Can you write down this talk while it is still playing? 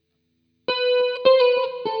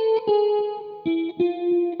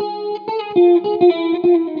Welcome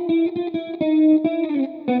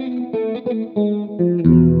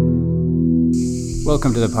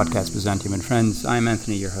to the podcast Byzantium and Friends. I'm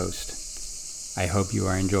Anthony, your host. I hope you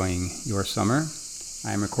are enjoying your summer.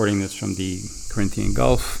 I'm recording this from the Corinthian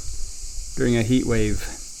Gulf during a heat wave,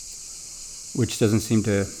 which doesn't seem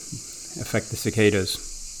to affect the cicadas.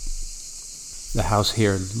 The house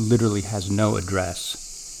here literally has no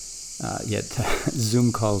address, yet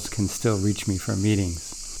Zoom calls can still reach me for meetings.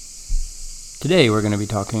 Today we're going to be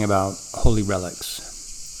talking about holy relics,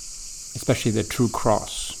 especially the true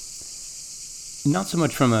cross. Not so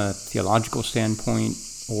much from a theological standpoint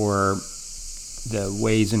or the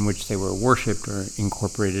ways in which they were worshipped or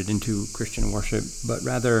incorporated into Christian worship, but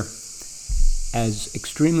rather as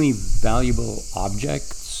extremely valuable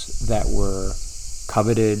objects that were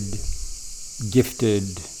coveted,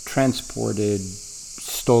 gifted, transported,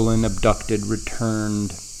 stolen, abducted,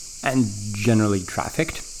 returned, and generally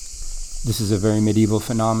trafficked. This is a very medieval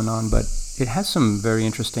phenomenon, but it has some very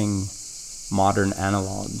interesting modern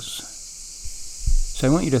analogs. So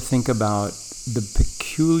I want you to think about the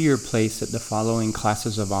peculiar place that the following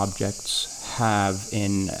classes of objects have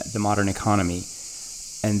in the modern economy.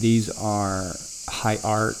 And these are high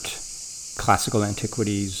art, classical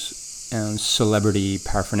antiquities, and celebrity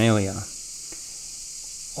paraphernalia.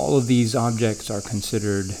 All of these objects are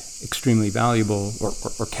considered extremely valuable,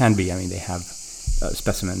 or can be. I mean, they have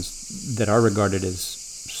specimens that are regarded as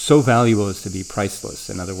so valuable as to be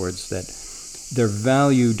priceless. In other words, that their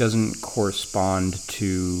value doesn't correspond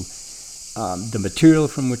to the material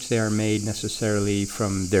from which they are made necessarily,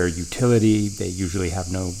 from their utility. They usually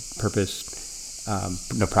have no purpose,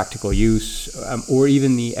 no practical use, or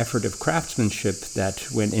even the effort of craftsmanship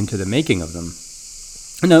that went into the making of them.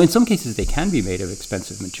 Now, in some cases, they can be made of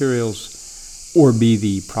expensive materials or be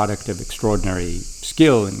the product of extraordinary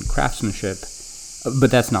skill and craftsmanship,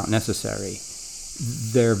 but that's not necessary.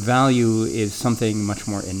 Their value is something much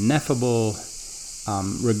more ineffable,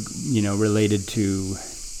 related to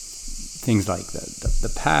things like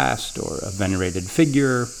the past, or a venerated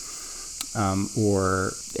figure,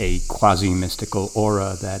 or a quasi-mystical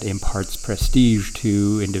aura that imparts prestige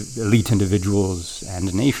to elite individuals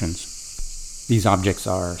and nations. These objects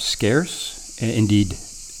are scarce. Indeed,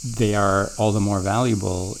 they are all the more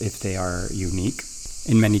valuable if they are unique.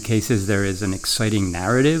 In many cases, there is an exciting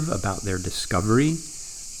narrative about their discovery.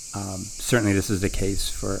 Certainly this is the case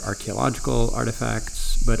for archaeological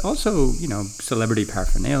artifacts, but also, celebrity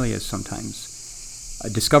paraphernalia is sometimes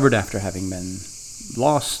discovered after having been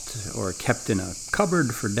lost or kept in a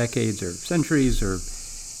cupboard for decades or centuries, or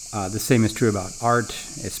the same is true about art,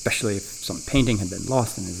 especially if some painting had been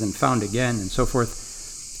lost and is then found again, and so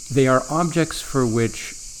forth. They are objects for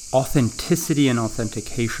which authenticity and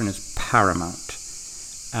authentication is paramount.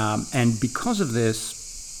 And because of this,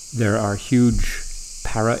 there are huge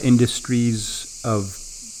para-industries of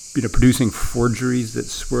producing forgeries that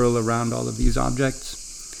swirl around all of these objects.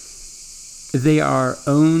 They are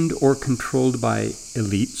owned or controlled by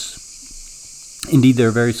elites. Indeed,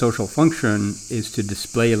 their very social function is to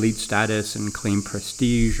display elite status and claim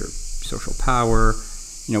prestige or social power,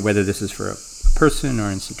 whether this is for a person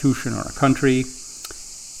or institution or a country.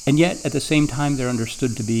 And yet, at the same time, they're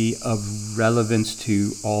understood to be of relevance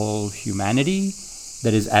to all humanity,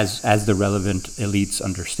 that is, as the relevant elites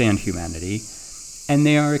understand humanity, and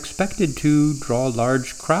they are expected to draw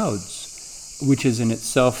large crowds, which is in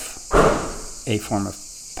itself a form of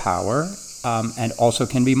power, and also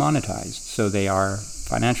can be monetized, so they are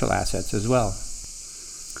financial assets as well.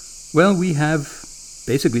 Well, we have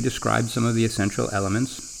basically described some of the essential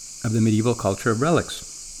elements of the medieval culture of relics,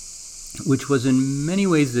 which was in many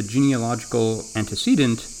ways the genealogical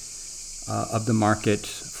antecedent of the market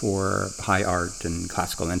for high art and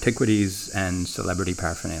classical antiquities and celebrity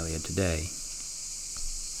paraphernalia today.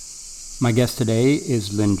 My guest today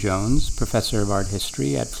is Lynn Jones, professor of art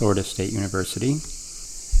history at Florida State University.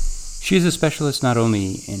 She is a specialist not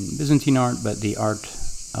only in Byzantine art, but the art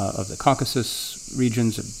of the Caucasus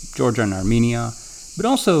regions of Georgia and Armenia, but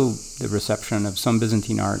also the reception of some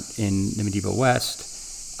Byzantine art in the medieval West.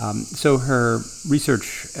 So her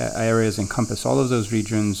research areas encompass all of those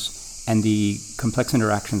regions and the complex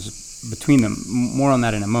interactions between them. More on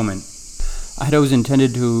that in a moment. I had always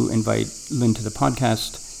intended to invite Lynn to the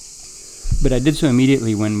podcast, but I did so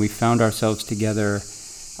immediately when we found ourselves together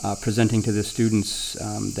presenting to the students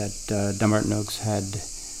that Dumbarton Oaks had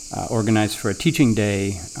organized for a teaching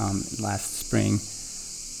day last spring.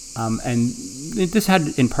 And this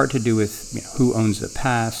had in part to do with who owns the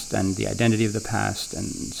past and the identity of the past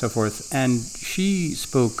and so forth. And she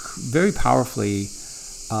spoke very powerfully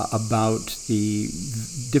about the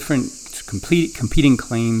different competing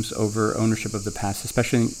claims over ownership of the past,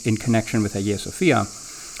 especially in connection with Hagia Sophia.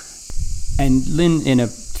 And Lynn, in a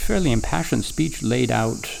fairly impassioned speech, laid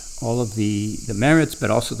out all of the merits, but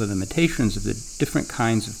also the limitations of the different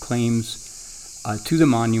kinds of claims to the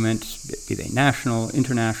monument, be they national,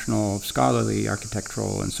 international, scholarly,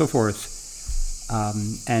 architectural, and so forth,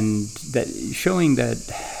 and that showing that,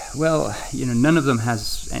 well, none of them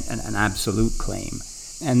has an absolute claim,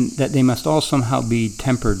 and that they must all somehow be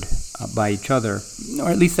tempered by each other, or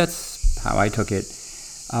at least that's how I took it.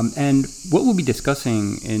 And what we'll be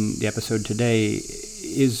discussing in the episode today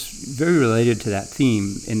is very related to that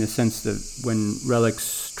theme, in the sense that when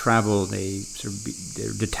relics travel,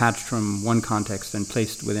 they're detached from one context and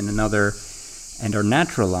placed within another, and are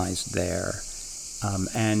naturalized there.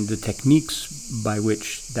 And the techniques by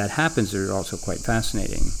which that happens are also quite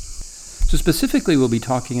fascinating. So specifically, we'll be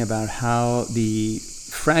talking about how the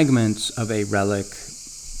fragments of a relic,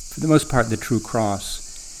 for the most part the True Cross,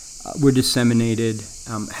 were disseminated,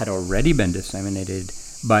 had already been disseminated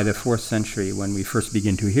by the 4th century when we first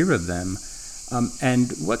begin to hear of them,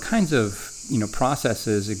 and what kinds of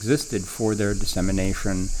processes existed for their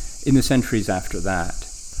dissemination in the centuries after that.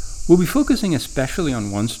 We'll be focusing especially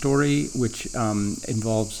on one story, which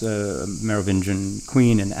involves a Merovingian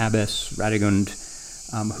queen, an abbess, Radegund,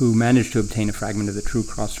 who managed to obtain a fragment of the True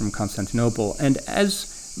Cross from Constantinople. And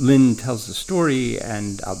as Lynn tells the story,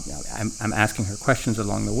 and I'm asking her questions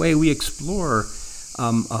along the way, we explore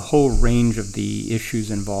a whole range of the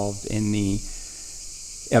issues involved in the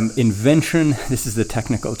invention. This is the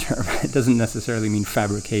technical term. It doesn't necessarily mean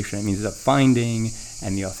fabrication. It means the finding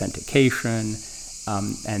and the authentication,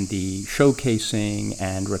 and the showcasing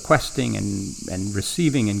and requesting and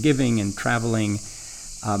receiving and giving and traveling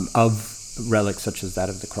of relics such as that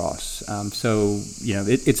of the cross.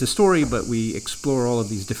 It's a story, but we explore all of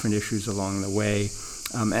these different issues along the way.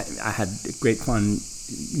 I had great fun,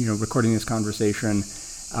 recording this conversation.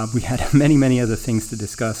 We had many, many other things to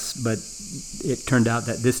discuss, but it turned out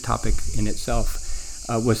that this topic in itself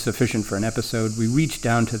was sufficient for an episode. We reached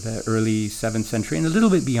down to the early 7th century and a little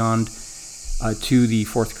bit beyond, to the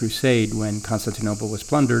Fourth Crusade, when Constantinople was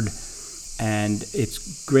plundered, and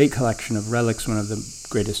its great collection of relics, one of the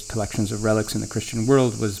greatest collections of relics in the Christian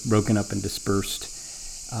world, was broken up and dispersed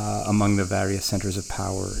among the various centers of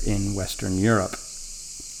power in Western Europe.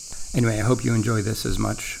 Anyway, I hope you enjoy this as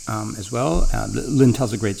much as well. Lynn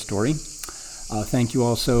tells a great story. Thank you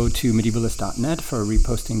also to medievalist.net for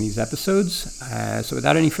reposting these episodes. So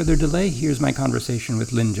without any further delay, here's my conversation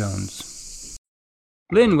with Lynn Jones.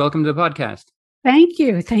 Lynn, welcome to the podcast. Thank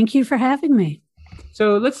you. Thank you for having me.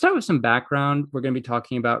 So let's start with some background. We're going to be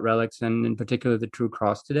talking about relics, and in particular the True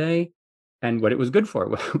Cross today, and what it was good for.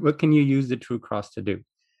 What can you use the True Cross to do?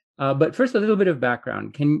 But first, a little bit of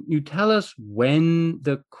background. Can you tell us when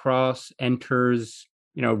the cross enters,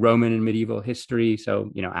 Roman and medieval history?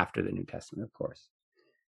 So, after the New Testament, of course.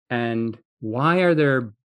 And why are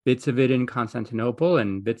there bits of it in Constantinople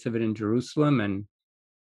and bits of it in Jerusalem? And,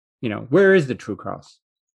 where is the True Cross?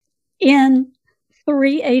 In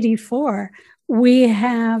 384, we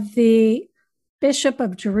have the Bishop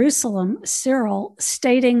of Jerusalem, Cyril,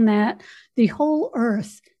 stating that the whole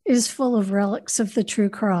earth is full of relics of the True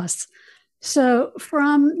Cross. So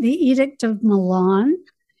from the Edict of Milan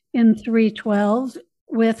in 312,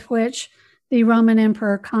 with which the Roman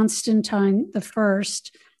Emperor Constantine I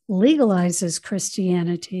legalizes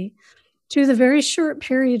Christianity, to the very short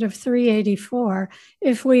period of 384,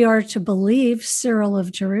 if we are to believe Cyril of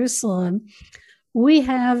Jerusalem, we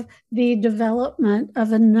have the development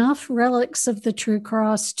of enough relics of the True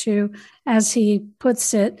Cross to, as he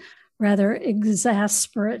puts it, rather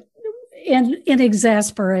exasperate, in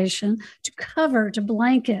exasperation, to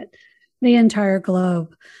blanket the entire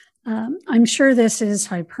globe. I'm sure this is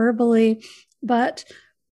hyperbole, but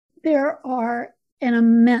there are an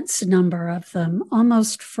immense number of them,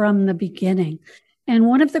 almost from the beginning. And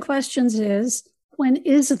one of the questions is, when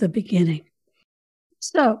is the beginning?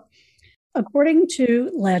 So, according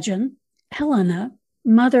to legend, Helena,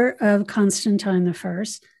 mother of Constantine I,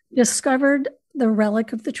 discovered the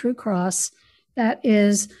relic of the True Cross, that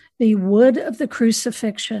is the wood of the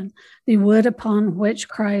crucifixion, the wood upon which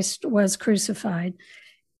Christ was crucified,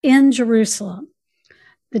 in Jerusalem.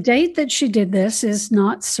 The date that she did this is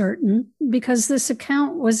not certain, because this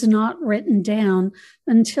account was not written down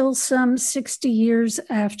until some 60 years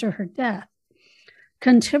after her death.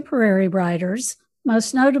 Contemporary writers,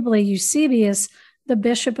 most notably Eusebius, the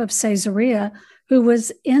bishop of Caesarea, who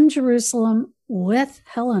was in Jerusalem with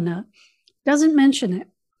Helena, doesn't mention it.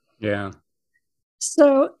 Yeah.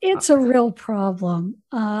 So it's a real problem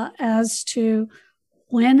as to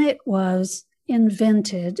when it was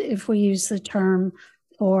invented, if we use the term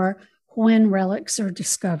for when relics are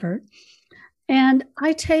discovered. And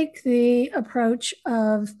I take the approach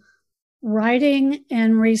of writing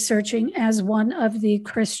and researching as one of the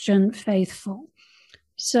Christian faithful.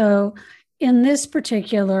 So in this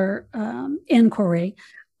particular inquiry,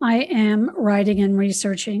 I am writing and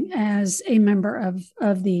researching as a member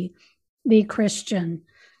of the Christian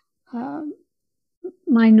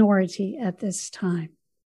minority at this time.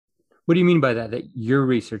 What do you mean by that you're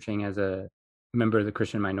researching as a member of the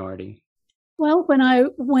Christian minority? Well,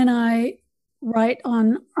 when I write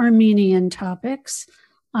on Armenian topics,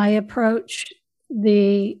 I approach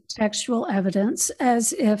the textual evidence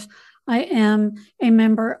as if I am a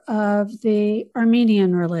member of the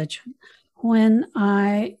Armenian religion. When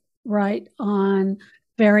I write on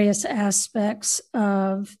various aspects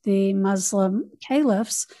of the Muslim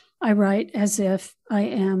caliphs, I write as if I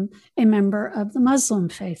am a member of the Muslim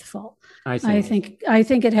faithful. I see. I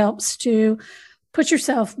think it helps to put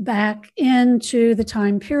yourself back into the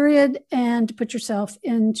time period and put yourself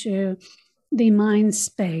into the mind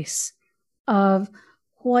space of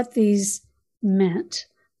what these meant.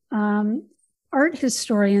 Art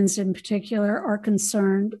historians in particular are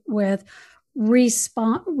concerned with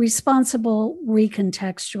responsible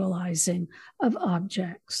recontextualizing of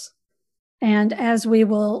objects. And as we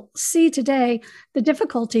will see today, the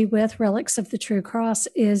difficulty with relics of the True Cross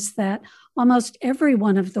is that almost every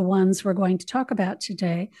one of the ones we're going to talk about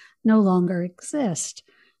today no longer exist.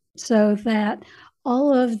 So that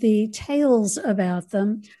all of the tales about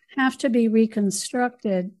them have to be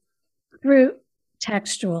reconstructed through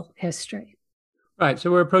textual history. Right.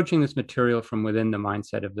 So we're approaching this material from within the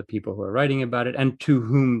mindset of the people who are writing about it and to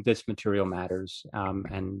whom this material matters.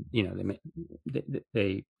 And,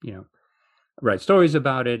 they write stories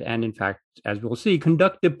about it. And in fact, as we'll see,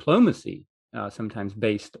 conduct diplomacy, sometimes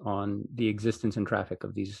based on the existence and traffic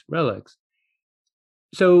of these relics.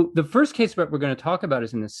 So the first case that we're going to talk about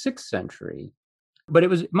is in the 6th century. But it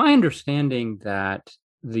was my understanding that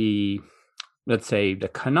let's say the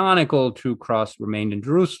canonical True Cross remained in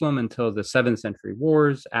Jerusalem until the 7th century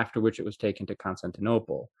wars, after which it was taken to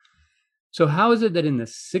Constantinople. So how is it that in the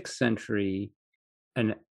 6th century,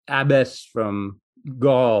 an abbess from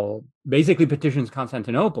Gaul basically petitions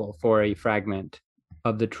Constantinople for a fragment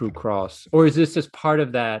of the True Cross? Or is this just part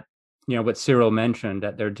of that, what Cyril mentioned,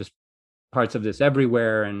 that there are just parts of this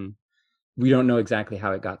everywhere and we don't know exactly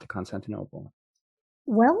how it got to Constantinople?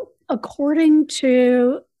 Well, according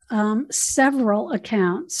to several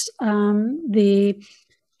accounts, the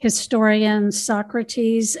historians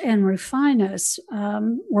Socrates and Rufinus,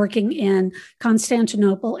 working in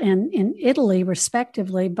Constantinople and in Italy,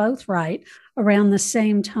 respectively, both write around the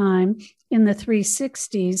same time in the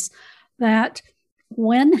 360s that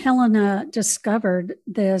when Helena discovered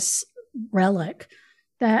this relic,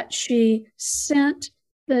 that she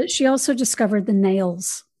also discovered the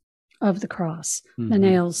nails of the cross, the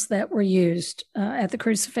nails that were used at the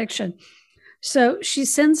crucifixion. So she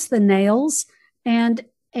sends the nails and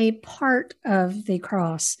a part of the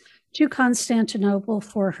cross to Constantinople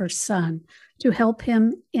for her son to help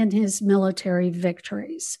him in his military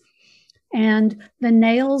victories. And the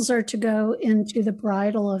nails are to go into the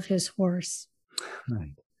bridle of his horse.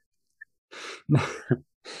 Right,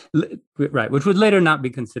 which would later not be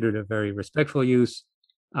considered a very respectful use.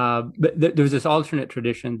 But there's this alternate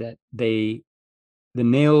tradition that the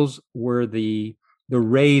nails were the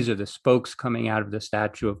rays or the spokes coming out of the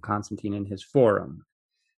statue of Constantine in his forum.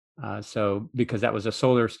 So because that was a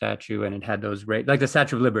solar statue and it had those rays, like the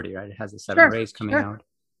Statue of Liberty, right? It has the 7 rays coming out.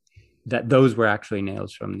 That those were actually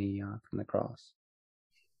nails from the cross.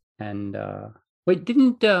 And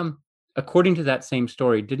according to that same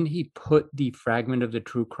story, didn't he put the fragment of the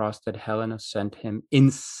True Cross that Helena sent him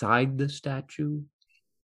inside the statue?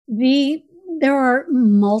 There are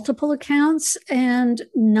multiple accounts, and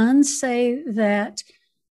none say that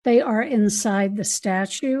they are inside the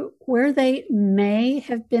statue. Where they may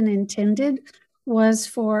have been intended was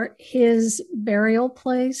for his burial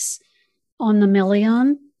place on the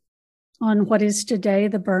Milion, on what is today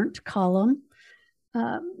the burnt column.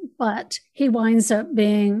 But he winds up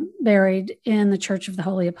being buried in the Church of the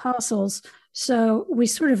Holy Apostles. So we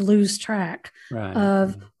sort of lose track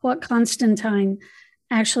of what Constantine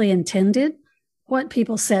actually intended, what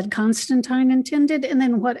people said Constantine intended, and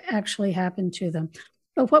then what actually happened to them.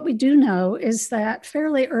 But what we do know is that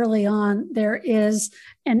fairly early on, there is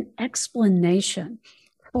an explanation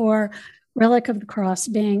for Relic of the Cross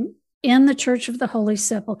being in the Church of the Holy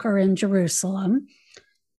Sepulchre in Jerusalem.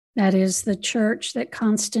 That is the church that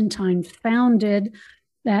Constantine founded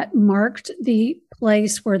that marked the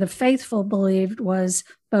place where the faithful believed was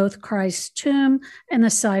both Christ's tomb and the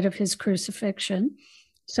site of his crucifixion.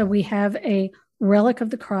 So we have a relic of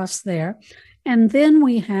the cross there. And then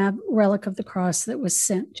we have relic of the cross that was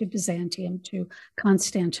sent to Byzantium, to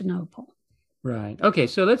Constantinople. Right. Okay,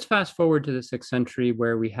 so let's fast forward to the 6th century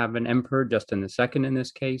where we have an emperor, Justin II in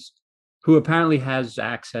this case, who apparently has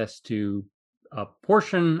access to a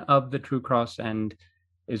portion of the true cross and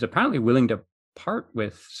is apparently willing to part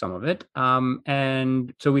with some of it.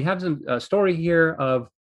 And so we have a story here of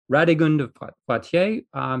Radegund of Poitiers.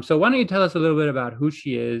 So why don't you tell us a little bit about who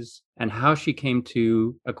she is and how she came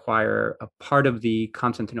to acquire a part of the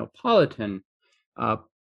Constantinopolitan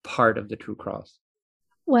part of the true cross?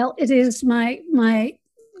 Well, it is my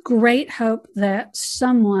great hope that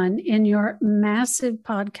someone in your massive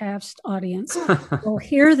podcast audience will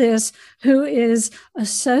hear this who is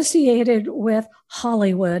associated with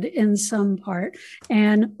Hollywood in some part,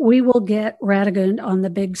 and we will get Radegund on the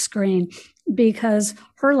big screen because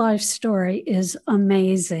her life story is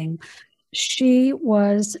amazing. She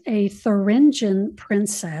was a Thuringian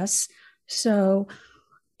princess. So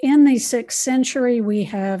in the 6th century, we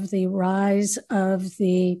have the rise of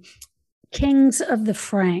the kings of the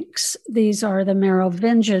Franks. These are the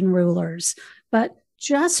Merovingian rulers. But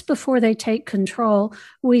just before they take control,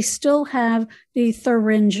 we still have the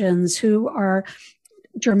Thuringians, who are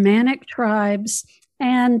Germanic tribes,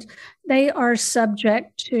 and they are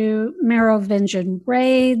subject to Merovingian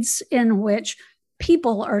raids in which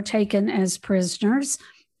people are taken as prisoners,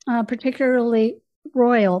 particularly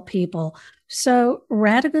royal people. So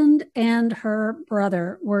Radegund and her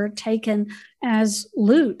brother were taken as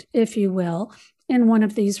loot, if you will, in one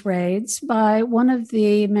of these raids by one of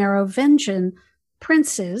the Merovingian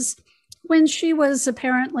princes when she was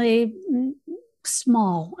apparently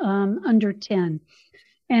small, under 10.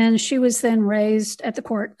 And she was then raised at the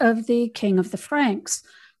court of the king of the Franks,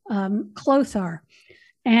 Clothar.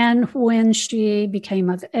 And when she became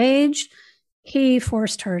of age, he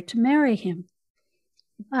forced her to marry him.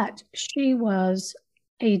 But she was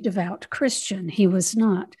a devout Christian. He was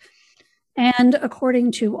not. And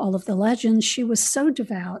according to all of the legends, she was so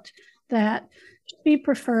devout that she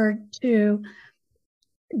preferred to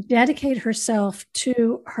dedicate herself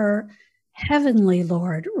to her heavenly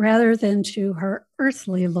Lord rather than to her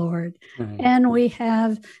earthly Lord. Mm-hmm. And we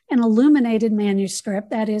have an illuminated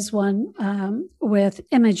manuscript, that is one with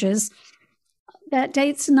images, that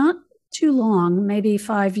dates not too long, maybe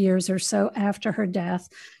 5 years or so after her death,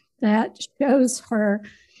 that shows her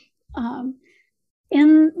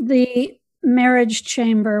in the marriage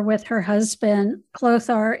chamber with her husband.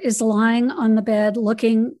 Clothar is lying on the bed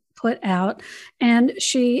looking put out, and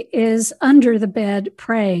she is under the bed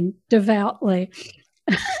praying devoutly.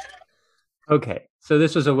 Okay, so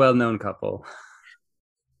this was a well-known couple.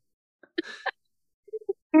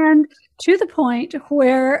 And to the point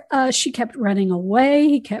where she kept running away,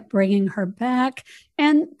 he kept bringing her back,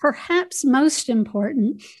 and perhaps most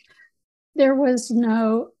important, there was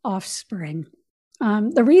no offspring.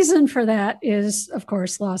 The reason for that is, of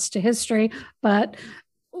course, lost to history, but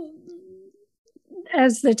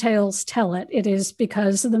as the tales tell it, it is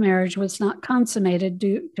because the marriage was not consummated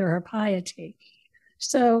due to her piety.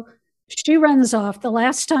 So she runs off. The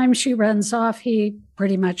last time she runs off, he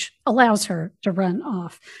pretty much allows her to run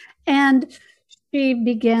off. And she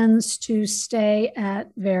begins to stay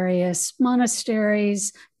at various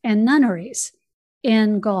monasteries and nunneries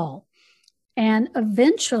in Gaul. And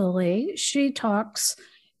eventually she talks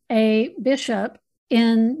a bishop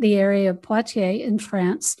in the area of Poitiers in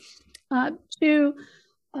France to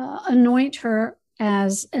anoint her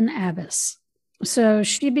as an abbess. So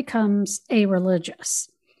she becomes a religious.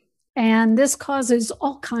 And this causes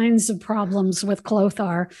all kinds of problems with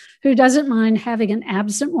Clothar, who doesn't mind having an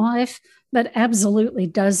absent wife, but absolutely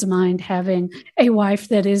does mind having a wife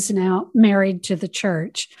that is now married to the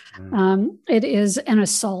church. It is an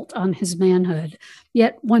assault on his manhood,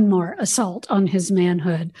 yet one more assault on his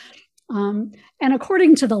manhood. And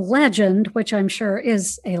according to the legend, which I'm sure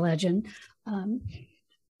is a legend,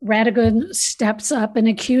 Radegund steps up and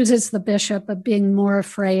accuses the bishop of being more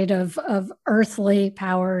afraid of earthly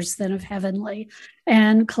powers than of heavenly,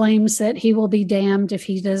 and claims that he will be damned if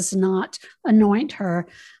he does not anoint her.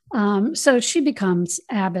 So she becomes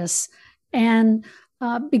abbess and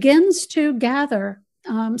begins to gather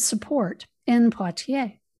support in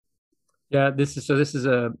Poitiers. Yeah, this is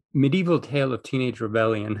a medieval tale of teenage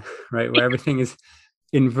rebellion, right? Where everything is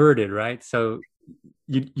inverted, right? So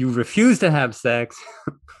you refuse to have sex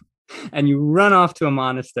and you run off to a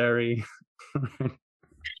monastery.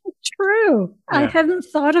 true. Yeah. I hadn't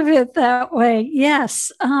thought of it that way.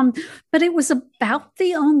 Yes. But it was about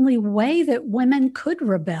the only way that women could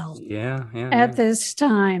rebel at this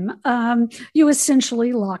time. You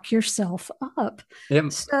essentially lock yourself up.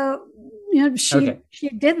 Yep. So, she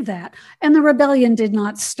did that. And the rebellion did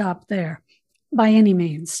not stop there by any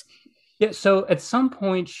means. Yeah. So at some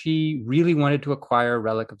point, she really wanted to acquire a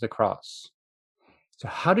relic of the cross. So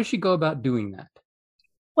how does she go about doing that?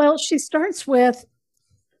 Well, she starts with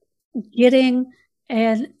getting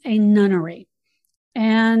a nunnery.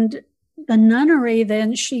 And the nunnery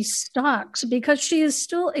then she stocks because she is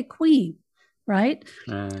still a queen, right?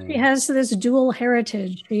 She has this dual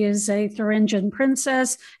heritage. She is a Thuringian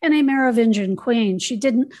princess and a Merovingian queen. She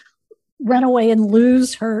didn't run away and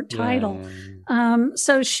lose her title.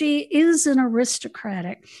 So she is an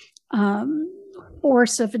aristocratic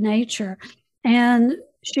force of nature. And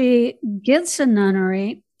she gets a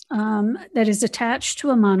nunnery that is attached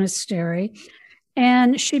to a monastery,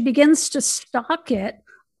 and she begins to stock it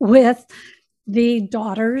with the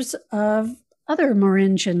daughters of other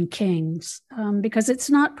Merovingian kings because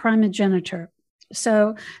it's not primogeniture.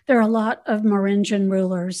 So there are a lot of Merovingian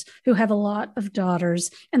rulers who have a lot of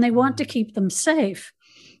daughters, and they want to keep them safe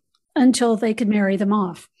until they can marry them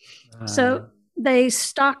off. So they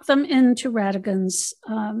stock them into Radigan's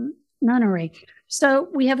nunnery. So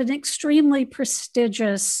we have an extremely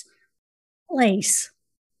prestigious place.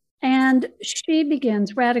 And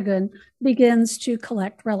Radigan begins to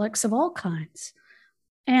collect relics of all kinds.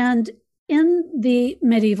 And in the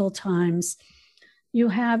medieval times, you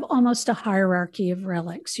have almost a hierarchy of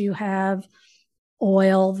relics. You have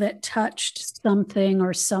oil that touched something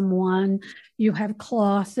or someone. You have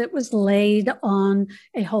cloth that was laid on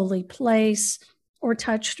a holy place or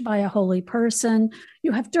touched by a holy person.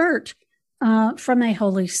 You have dirt from a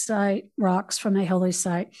holy site, rocks from a holy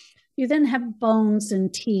site. You then have bones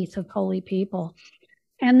and teeth of holy people.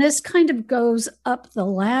 And this kind of goes up the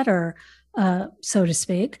ladder, so to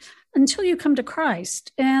speak, until you come to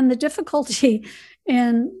Christ. And the difficulty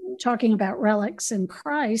in talking about relics in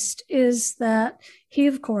Christ is that he,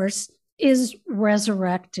 of course, is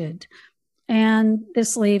resurrected. And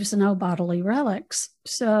this leaves no bodily relics.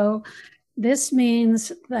 So this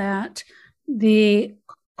means that the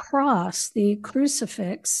cross, the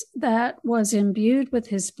crucifix that was imbued with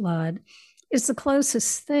his blood, is the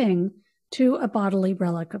closest thing to a bodily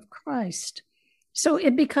relic of Christ. So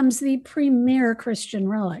it becomes the premier Christian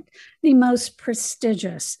relic, the most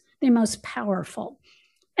prestigious, the most powerful,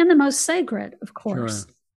 and the most sacred, of course.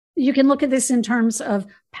 Sure. You can look at this in terms of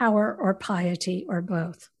power or piety or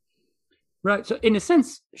both. Right. So in a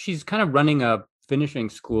sense, she's kind of running a finishing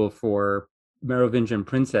school for Merovingian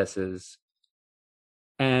princesses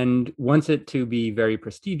and wants it to be very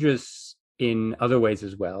prestigious in other ways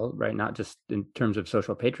as well, right? Not just in terms of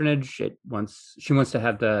social patronage. She wants to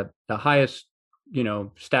have the highest,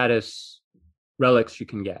 status relics you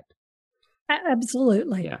can get.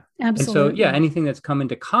 Absolutely. Yeah. Absolutely. And so, anything that's come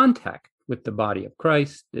into contact with the body of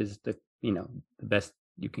Christ is the best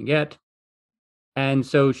you can get. And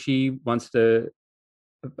so she wants a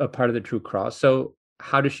part of the true cross. So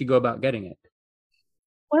how does she go about getting it?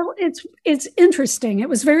 Well, it's interesting. It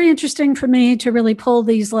was very interesting for me to really pull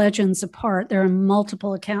these legends apart. There are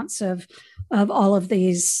multiple accounts of all of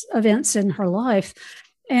these events in her life.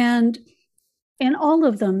 And in all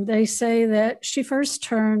of them, they say that she first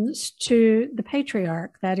turns to the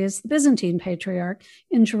patriarch, that is the Byzantine patriarch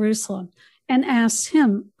in Jerusalem, and asks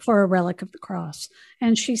him for a relic of the cross.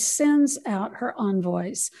 And she sends out her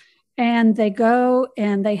envoys. And they go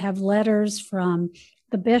and they have letters from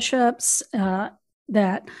the bishops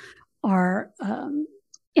that are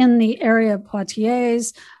in the area of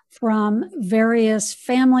Poitiers, from various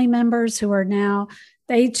family members who are now,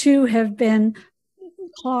 they too have been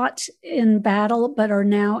caught in battle, but are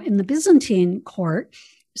now in the Byzantine court.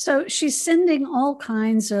 So she's sending all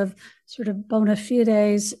kinds of sort of bona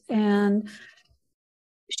fides, and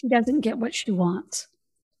she doesn't get what she wants.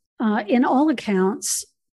 In all accounts,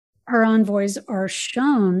 her envoys are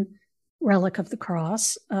shown relic of the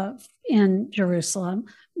cross in Jerusalem,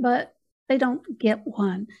 but they don't get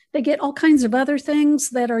one. They get all kinds of other things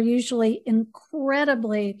that are usually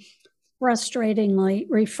incredibly frustratingly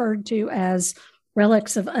referred to as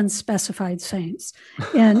relics of unspecified saints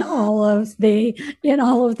in all of the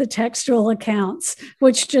textual accounts,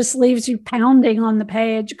 which just leaves you pounding on the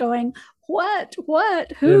page going, what,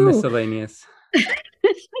 who? They're miscellaneous.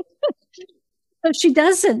 So she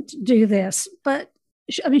doesn't do this, but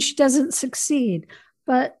she doesn't succeed.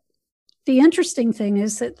 But the interesting thing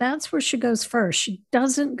is that that's where she goes first. She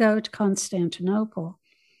doesn't go to Constantinople.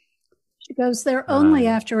 She goes there only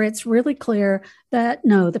after it's really clear that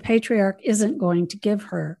no, the patriarch isn't going to give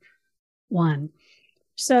her one.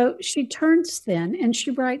 So she turns then and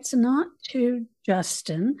she writes not to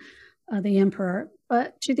Justin, the emperor,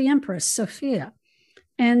 but to the Empress Sophia.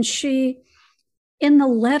 And she, in the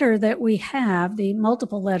letter that we have, the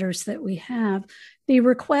multiple letters that we have, the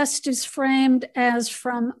request is framed as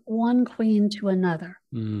from one queen to another.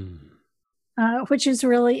 Which is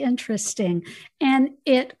really interesting. And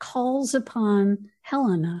it calls upon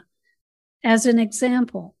Helena as an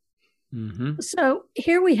example. So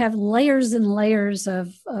here we have layers and layers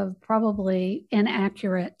of probably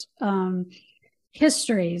inaccurate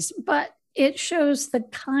histories, but it shows the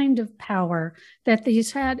kind of power that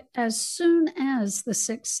these had as soon as the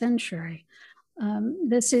 6th century.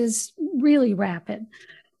 This is really rapid.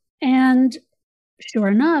 And sure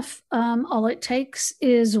enough, all it takes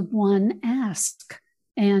is one ask,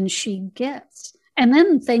 and she gets. And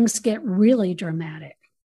then things get really dramatic.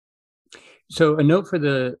 So a note for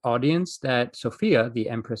the audience that Sophia, the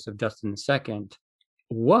Empress of Justin II,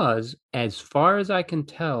 was, as far as I can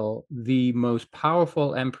tell, the most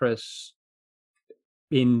powerful empress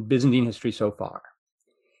in Byzantine history so far,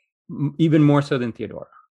 even more so than Theodora.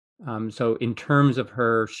 So in terms of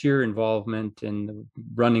her sheer involvement in the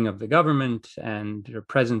running of the government and her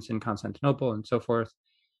presence in Constantinople and so forth,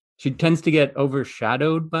 she tends to get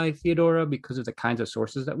overshadowed by Theodora because of the kinds of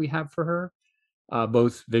sources that we have for her,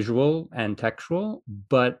 both visual and textual.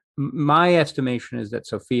 But my estimation is that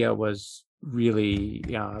Sophia was really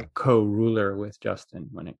co-ruler with Justin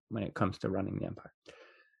when it comes to running the empire.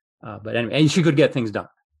 But anyway, and she could get things done,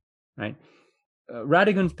 right?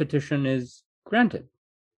 Radegund's petition is granted,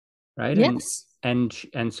 right? Yes. And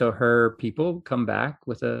so her people come back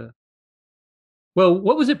with a, well,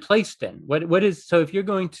 what was it placed in? What is, so if you're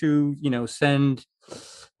going to, send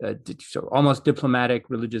so almost diplomatic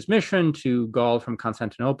religious mission to Gaul from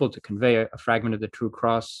Constantinople to convey a fragment of the true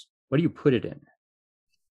cross, what do you put it in?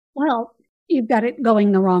 Well, you've got it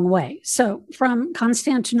going the wrong way. So from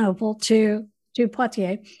Constantinople to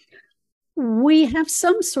Poitiers, we have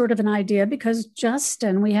some sort of an idea because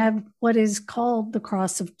Justin, we have what is called the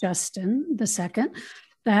Cross of Justin II,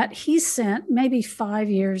 that he sent maybe 5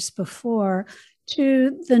 years before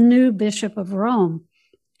to the new Bishop of Rome.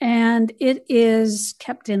 And it is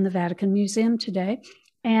kept in the Vatican Museum today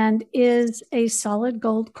and is a solid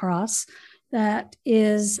gold cross that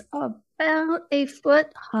is about a foot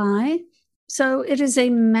high. So it is a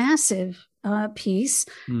massive piece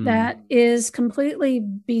that is completely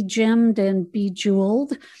begemmed and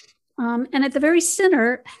bejeweled. And at the very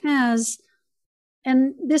center has,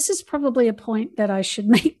 and this is probably a point that I should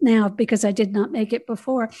make now because I did not make it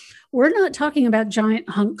before, we're not talking about giant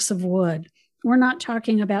hunks of wood. We're not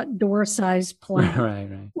talking about door-sized plank. Right.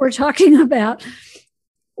 We're talking about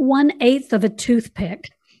 1/8 of a toothpick,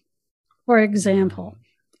 for example.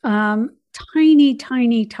 Tiny,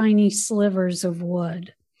 tiny, tiny slivers of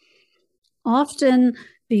wood. Often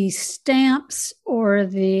the stamps or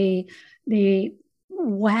the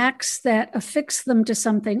wax that affix them to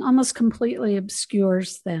something almost completely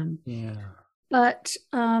obscures them. Yeah. But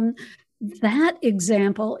that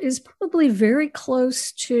example is probably very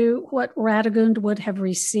close to what Radegund would have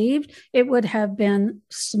received. It would have been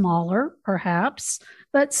smaller, perhaps,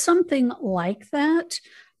 but something like that.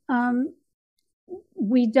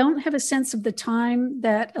 We don't have a sense of the time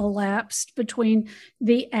that elapsed between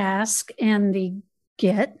the ask and the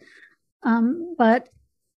get, but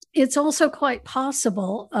it's also quite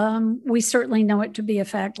possible, we certainly know it to be a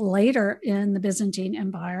fact later in the Byzantine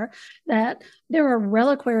Empire, that there are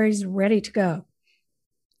reliquaries ready to go.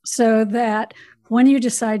 So that when you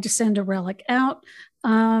decide to send a relic out,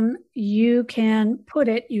 you can put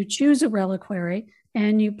it, you choose a reliquary,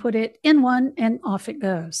 and you put it in one, and off it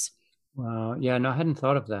goes. Wow. Yeah, no, I hadn't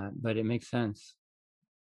thought of that, but it makes sense.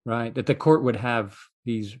 Right. That the court would have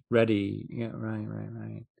these ready. Yeah,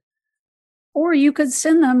 right. Or you could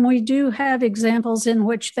send them. We do have examples in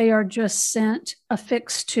which they are just sent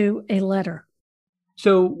affixed to a letter.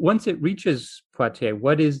 So once it reaches Poitiers,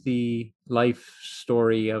 what is the life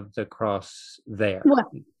story of the cross there?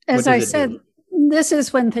 Well, as I said, this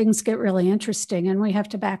is when things get really interesting, and we have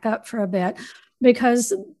to back up for a bit,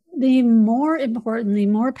 because the more important, the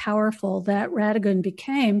more powerful that Radegund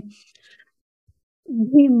became,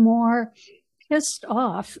 the more pissed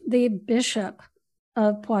off the bishop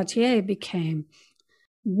of Poitiers became.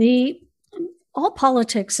 All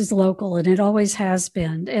politics is local, and it always has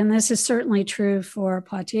been. And this is certainly true for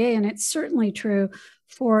Poitiers, and it's certainly true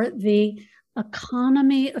for the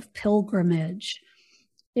economy of pilgrimage.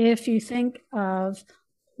 If you think of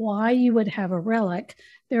why you would have a relic,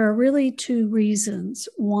 there are really two reasons.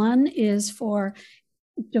 One is for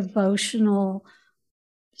devotional,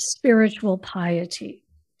 spiritual piety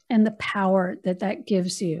and the power that that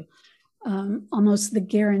gives you, almost the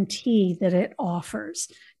guarantee that it offers.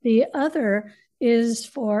 The other is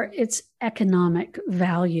for its economic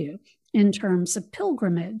value in terms of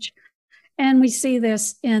pilgrimage. And we see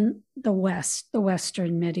this in the West, the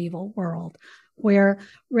Western medieval world, where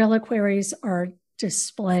reliquaries are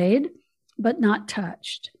displayed but not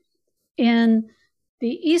touched. In the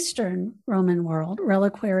Eastern Roman world,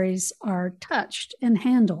 reliquaries are touched and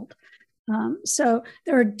handled. So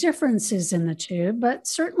there are differences in the two, but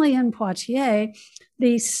certainly in Poitiers,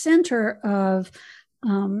 the center of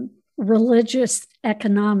religious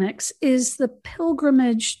economics is the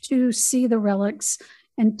pilgrimage to see the relics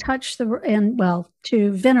and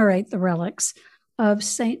to venerate the relics of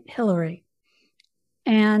Saint Hilary.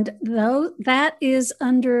 And though that is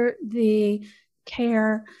under the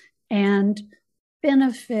care and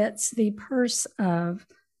benefits the purse of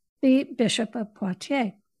the Bishop of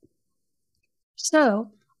Poitiers.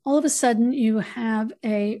 So all of a sudden you have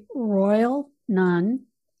a royal nun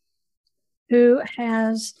who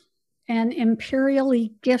has an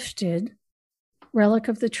imperially gifted relic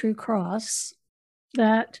of the True Cross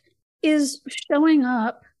that is showing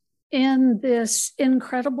up in this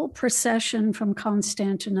incredible procession from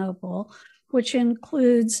Constantinople, which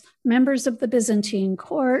includes members of the Byzantine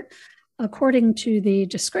court. According to the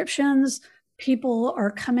descriptions, people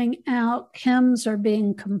are coming out, hymns are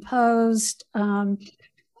being composed.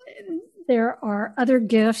 There are other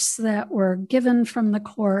gifts that were given from the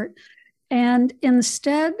court. And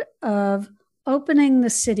instead of opening the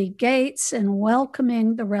city gates and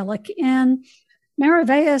welcoming the relic in,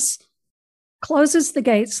 Meravius closes the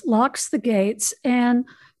gates, locks the gates, and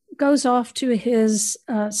goes off to his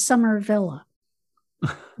summer villa,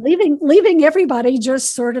 leaving everybody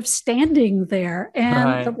just sort of standing there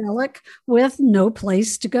and the relic with no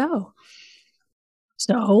place to go.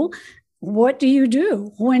 So what do you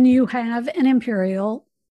do when you have an imperial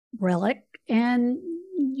relic and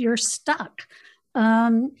you're stuck?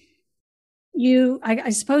 I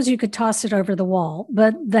suppose you could toss it over the wall,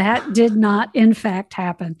 but that did not, in fact,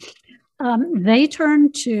 happen. They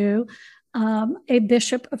turned to a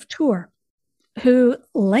bishop of Tours, who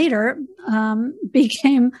later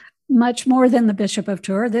became much more than the Bishop of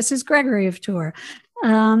Tours. This is Gregory of Tours,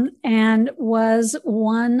 and was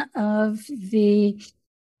one of the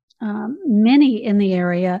many in the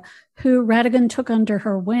area who Radigan took under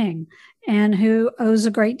her wing and who owes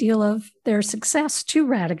a great deal of their success to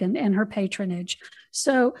Radigan and her patronage.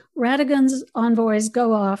 So Radigan's envoys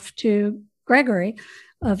go off to Gregory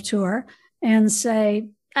of Tours and say,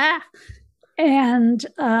 and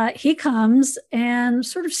he comes and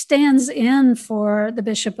sort of stands in for the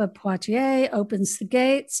Bishop of Poitiers, opens the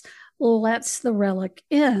gates, lets the relic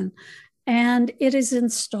in, and it is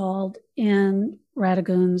installed in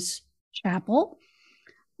Radigan's chapel.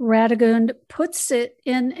 Radigan puts it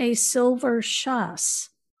in a silver chasse,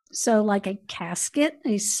 so like a casket,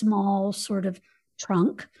 a small sort of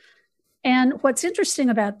trunk. And what's interesting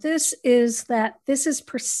about this is that this is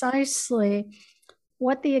precisely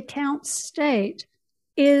what the accounts state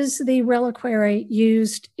is the reliquary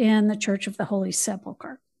used in the Church of the Holy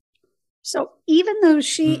Sepulchre. So even though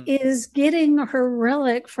she is getting her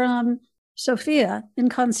relic from Sophia in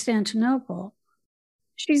Constantinople,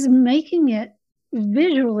 she's making it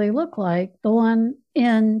visually look like the one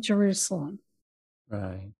in Jerusalem.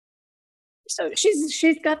 Right. So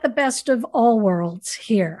she's got the best of all worlds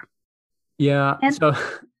here. Yeah. So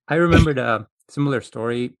I remembered a similar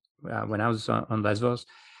story when I was on Lesbos.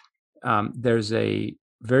 There's a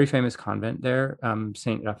very famous convent there,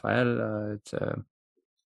 Saint Raphael. It's a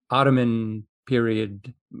Ottoman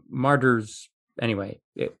period martyrs. Anyway,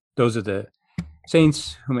 those are the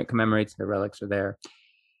saints whom it commemorates. Their relics are there.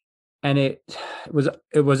 And it was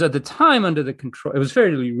at the time under the control. It was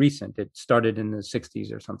fairly recent. It started in the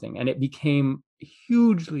 60s or something, and it became a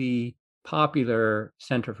hugely popular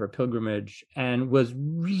center for pilgrimage and was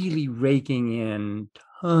really raking in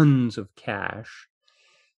tons of cash,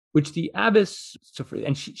 which the abbess,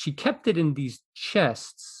 and she kept it in these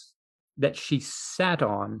chests that she sat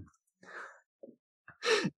on,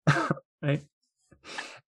 right?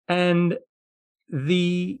 And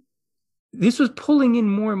this was pulling in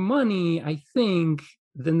more money, I think,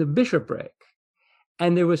 than the bishopric.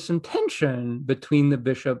 And there was some tension between the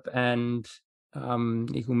bishop and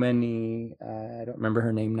Igumeni, I don't remember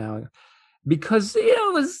her name now, because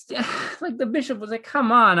it was like the bishop was like,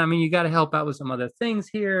 come on, I mean, you got to help out with some other things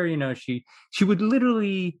here. She would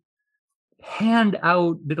literally hand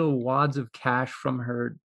out little wads of cash from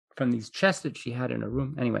her from these chests that she had in her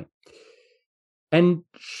room. Anyway, and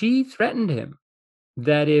she threatened him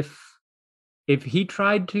that if he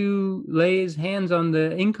tried to lay his hands on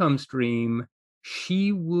the income stream,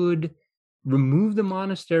 she would remove the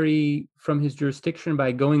monastery from his jurisdiction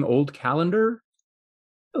by going old calendar.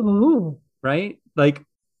 Ooh. Right? Like,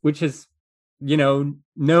 which is, no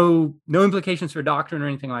implications for doctrine or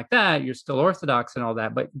anything like that. You're still Orthodox and all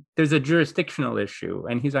that, but there's a jurisdictional issue.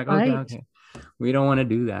 And he's like, okay, we don't want to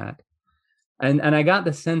do that. And I got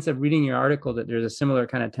the sense of reading your article that there's a similar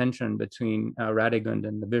kind of tension between Radegund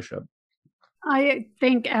and the bishop. I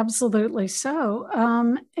think absolutely so.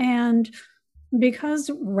 And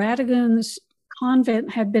because Radegund's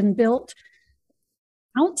convent had been built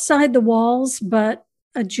outside the walls, but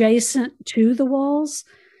adjacent to the walls,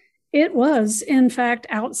 it was, in fact,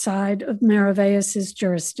 outside of Meravius's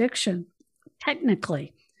jurisdiction,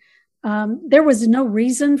 technically. There was no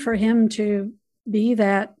reason for him to be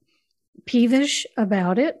that peevish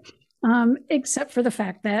about it, except for the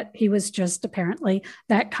fact that he was just apparently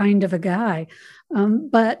that kind of a guy.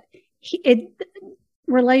 But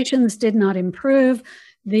relations did not improve.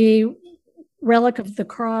 The relic of the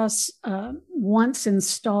cross, once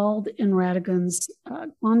installed in Radegund's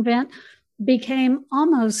convent, became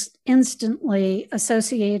almost instantly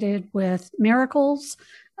associated with miracles.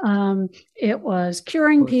 It was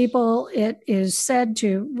curing people. It is said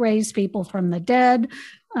to raise people from the dead.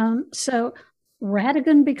 So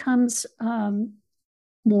Radegund becomes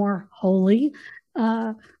more holy.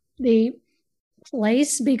 The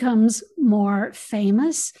place becomes more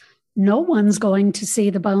famous. No one's going to see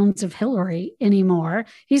the bones of Hilary anymore.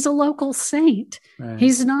 He's a local saint. Right.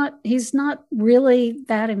 He's not really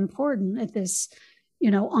that important at this,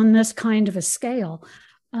 on this kind of a scale.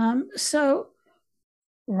 So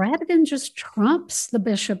Radegund just trumps the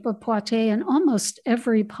Bishop of Poitiers in almost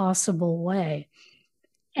every possible way.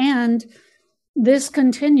 And this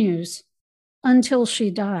continues until she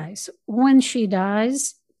dies. When she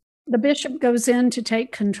dies, the bishop goes in to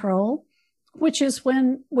take control, which is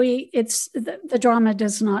when the drama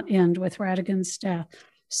does not end with Radegund's death.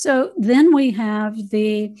 So then we have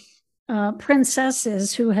the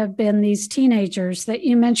princesses who have been these teenagers that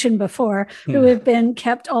you mentioned before, who have been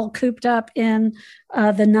kept all cooped up in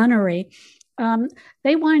the nunnery.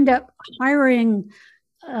 They wind up hiring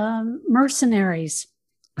mercenaries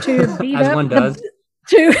to beat up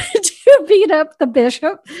to beat up the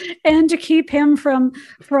bishop and to keep him from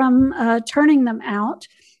turning them out.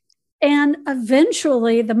 And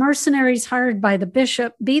eventually the mercenaries hired by the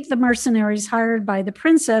bishop beat the mercenaries hired by the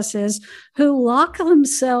princesses, who lock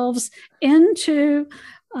themselves into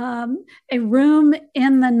a room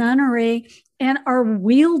in the nunnery and are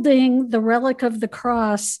wielding the relic of the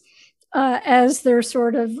cross as their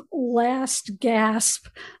sort of last gasp,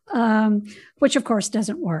 which of course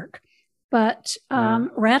doesn't work. But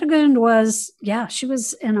Radegund she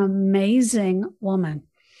was an amazing woman.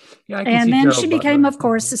 Yeah, and then she became, of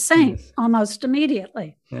course, a saint almost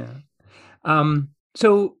immediately. Yeah.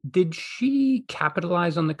 So did she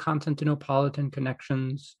capitalize on the Constantinopolitan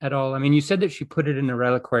connections at all? I mean, you said that she put it in a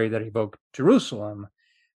reliquary that evoked Jerusalem,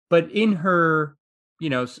 but in her,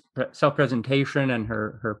 self-presentation and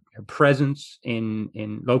her presence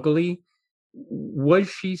in locally, was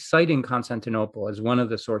she citing Constantinople as one of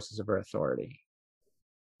the sources of her authority?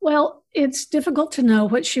 Well, it's difficult to know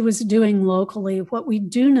what she was doing locally. What we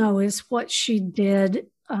do know is what she did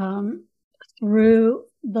through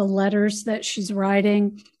the letters that she's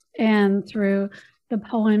writing and through the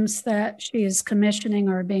poems that she is commissioning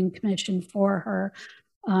or being commissioned for her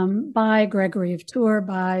by Gregory of Tours,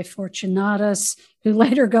 by Fortunatus, who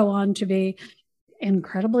later go on to be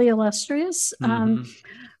incredibly illustrious.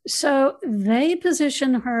 So they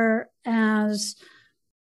position her as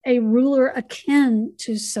a ruler akin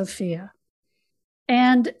to Sophia.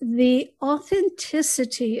 And the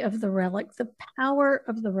authenticity of the relic, the power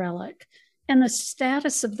of the relic, and the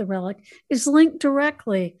status of the relic is linked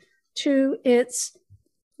directly to its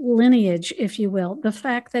lineage, if you will, the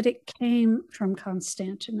fact that it came from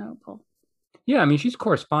Constantinople. Yeah, I mean, she's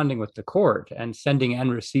corresponding with the court and sending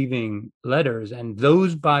and receiving letters, and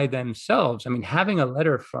those by themselves, I mean, having a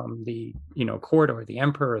letter from the, court or the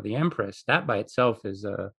emperor or the empress, that by itself is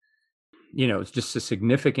it's just a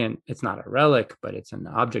significant, it's not a relic, but it's an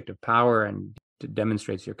object of power and it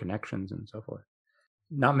demonstrates your connections and so forth.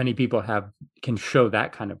 Not many people can show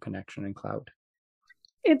that kind of connection and clout.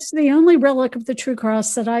 It's the only relic of the True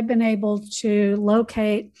Cross that I've been able to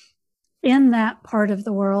locate in that part of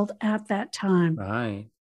the world at that time. Right.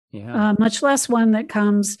 Yeah. Much less one that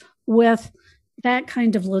comes with that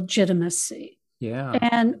kind of legitimacy. Yeah.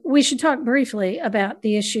 And we should talk briefly about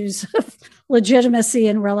the issues of legitimacy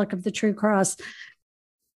and relic of the true cross,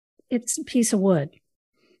 it's a piece of wood.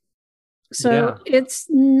 So it's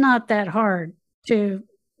not that hard to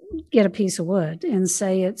get a piece of wood and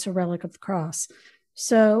say it's a relic of the cross.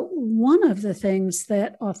 So one of the things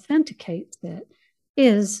that authenticates it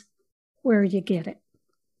is where you get it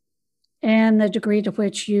and the degree to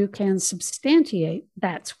which you can substantiate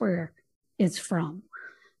that's where it's from.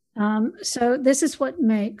 So this is what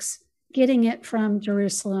makes getting it from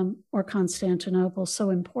Jerusalem or Constantinople so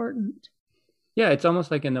important. Yeah, it's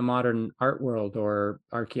almost like in the modern art world or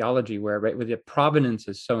archaeology where, right, with the provenance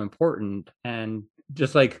is so important. And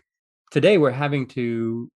just like today, we're having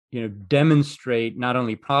to, demonstrate not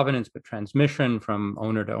only provenance, but transmission from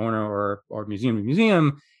owner to owner or museum to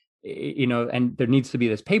museum, and there needs to be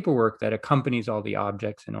this paperwork that accompanies all the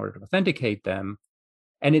objects in order to authenticate them.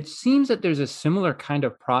 And it seems that there's a similar kind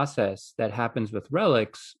of process that happens with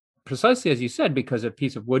relics, precisely as you said, because a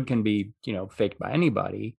piece of wood can be, faked by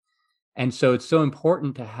anybody. And so it's so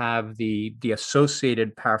important to have the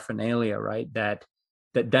associated paraphernalia, right, that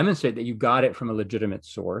demonstrate that you got it from a legitimate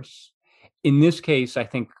source. In this case, I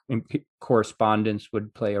think correspondence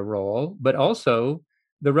would play a role, but also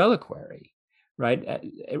the reliquary, right?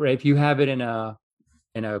 If you have it in a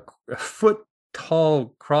foot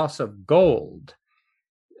tall cross of gold,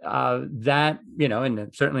 that,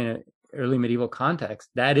 certainly in an early medieval context,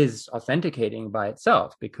 that is authenticating by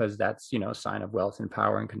itself, because that's, a sign of wealth and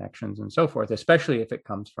power and connections and so forth, especially if it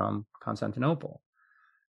comes from Constantinople.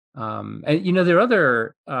 And, there are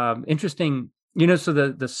other interesting, so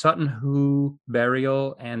the Sutton Hoo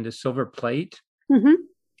burial and the silver plate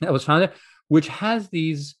that was found there, which has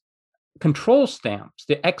these control stamps,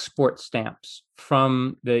 the export stamps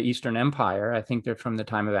from the Eastern Empire. I think they're from the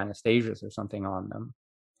time of Anastasius or something on them.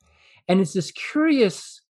 And it's this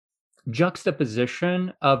curious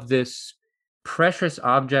juxtaposition of this precious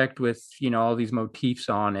object with, all these motifs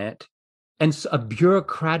on it, and a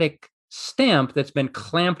bureaucratic stamp that's been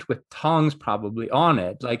clamped with tongs probably on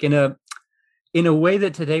it, like in a way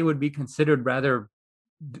that today would be considered rather,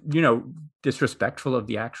 disrespectful of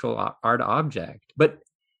the actual art object. But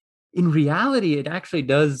in reality, it actually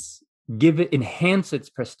does enhance its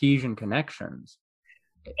prestige and connections.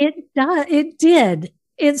 It does. It did.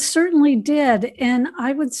 It certainly did. And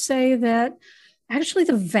I would say that actually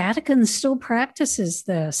the Vatican still practices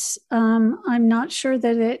this. I'm not sure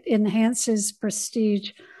that it enhances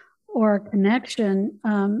prestige or connection,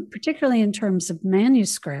 particularly in terms of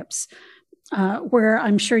manuscripts, where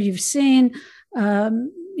I'm sure you've seen,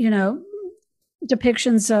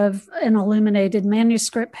 depictions of an illuminated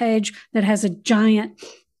manuscript page that has a giant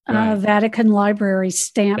Vatican Library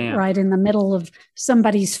stamp right in the middle of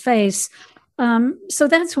somebody's face. So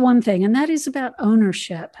that's one thing, and that is about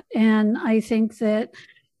ownership. And I think that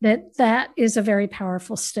is a very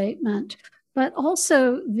powerful statement. But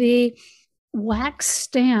also the wax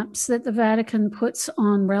stamps that the Vatican puts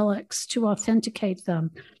on relics to authenticate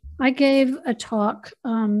them. I gave a talk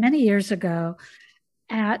many years ago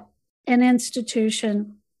at an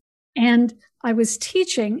institution, and I was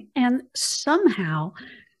teaching, and somehow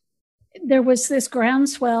there was this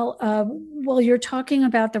groundswell of, well, you're talking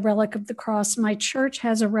about the relic of the cross. My church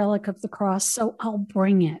has a relic of the cross, so I'll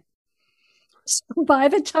bring it. So by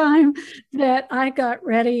the time that I got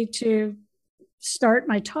ready to start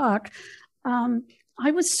my talk,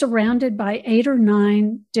 I was surrounded by 8 or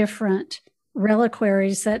 9 different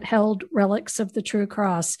reliquaries that held relics of the true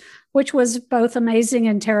cross, which was both amazing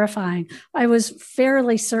and terrifying. I was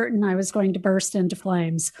fairly certain I was going to burst into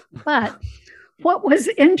flames. But what was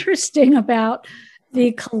interesting about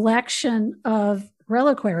the collection of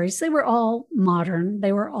reliquaries, they were all modern,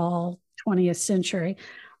 they were all 20th century,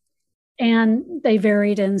 and they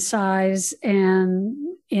varied in size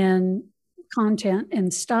and in content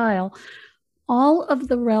and style. All of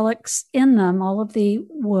the relics in them, all of the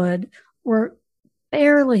wood, were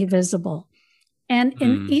barely visible. And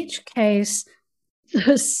in each case,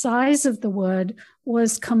 the size of the wood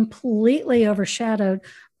was completely overshadowed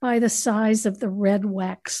by the size of the red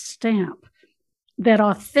wax stamp that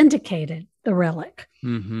authenticated the relic.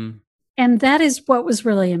 And that is what was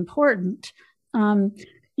really important.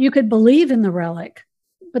 You could believe in the relic,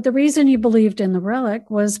 but the reason you believed in the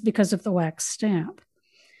relic was because of the wax stamp.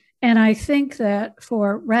 And I think that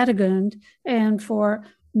for Radegund and for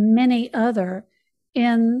many other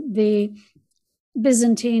in the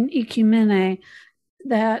Byzantine ecumene,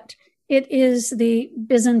 that it is the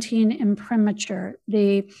Byzantine imprimatur,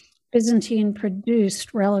 the Byzantine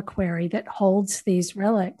produced reliquary that holds these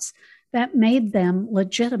relics that made them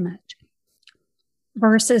legitimate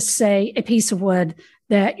versus, say, a piece of wood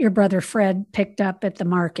that your brother Fred picked up at the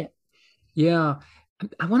market. Yeah.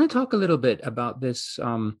 I want to talk a little bit about this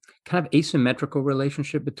kind of asymmetrical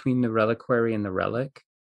relationship between the reliquary and the relic.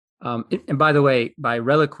 And by the way, by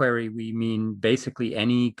reliquary, we mean basically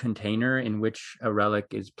any container in which a relic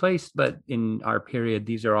is placed. But in our period,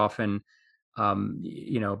 these are often,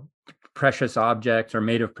 precious objects or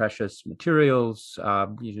made of precious materials,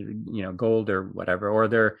 gold or whatever, or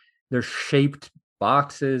they're shaped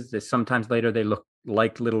boxes. That sometimes later they look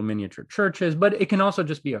like little miniature churches, but it can also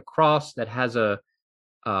just be a cross that has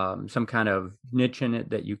some kind of niche in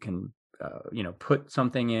it that you can, put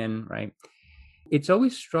something in, right? It's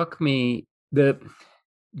always struck me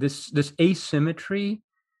this asymmetry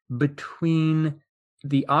between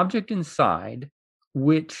the object inside,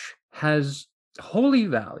 which has holy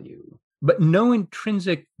value, but no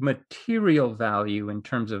intrinsic material value in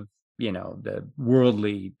terms of, the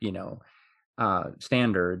worldly,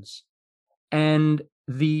 standards, and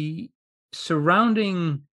the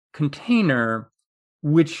surrounding container,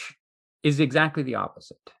 which is exactly the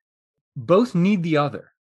opposite. Both need the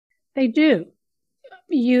other. They do.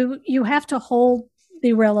 You have to hold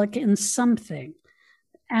the relic in something,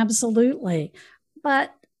 absolutely.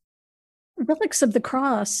 But relics of the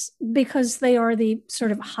cross, because they are the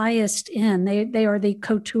sort of highest end, they are the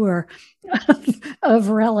couture of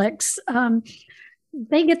relics.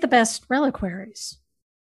 They get the best reliquaries.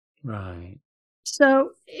 Right.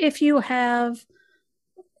 So if you have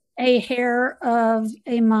a hair of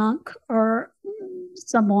a monk or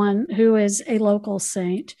someone who is a local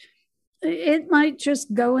saint, it might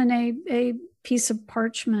just go in a piece of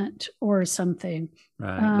parchment or something.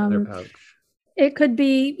 Right, leather pouch. It could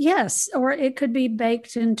be, yes, or it could be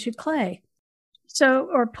baked into clay. So,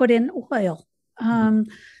 or put in oil.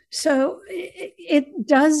 So it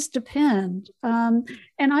does depend. And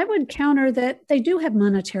I would counter that they do have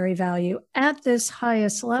monetary value at this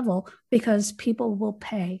highest level because people will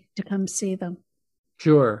pay to come see them.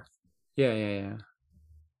 Sure. Yeah.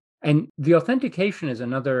 And the authentication is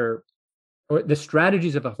another, or the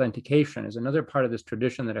strategies of authentication is another part of this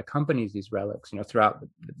tradition that accompanies these relics, throughout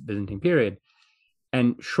the Byzantine period.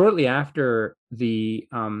 And shortly after the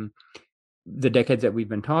decades that we've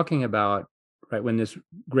been talking about, right, when this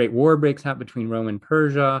great war breaks out between Rome and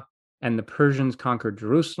Persia, and the Persians conquered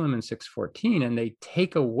Jerusalem in 614, and they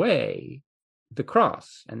take away the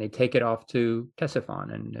cross and they take it off to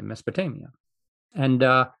Ctesiphon in Mesopotamia. And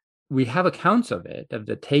we have accounts of it, of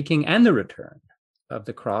the taking and the return of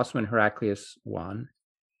the cross when Heraclius won.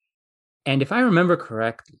 And if I remember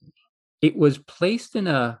correctly, it was placed in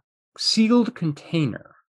a sealed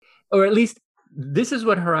container, or at least this is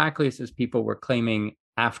what Heraclius's people were claiming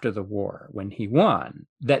after the war when he won,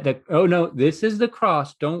 that oh no, this is the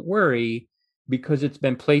cross, don't worry, because it's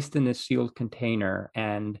been placed in this sealed container,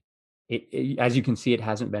 and it, as you can see, it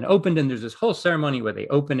hasn't been opened, and there's this whole ceremony where they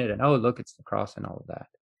open it and oh look, it's the cross and all of that.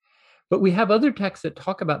 But we have other texts that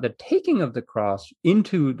talk about the taking of the cross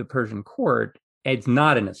into the Persian court. It's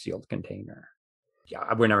not in a sealed container.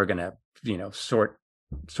 Yeah, we're never going to,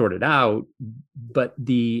 sort it out. But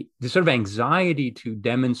the sort of anxiety to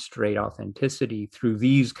demonstrate authenticity through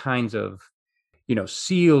these kinds of,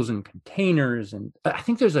 seals and containers. And I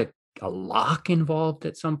think there's a lock involved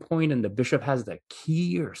at some point, and the bishop has the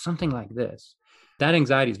key or something like this. That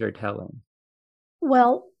anxiety is very telling.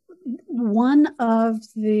 Well, one of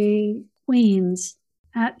the queens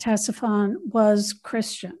at Ctesiphon was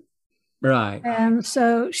Christian. Right. And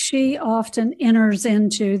so she often enters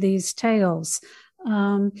into these tales.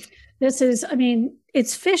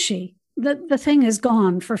 It's fishy. The thing is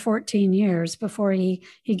gone for 14 years before he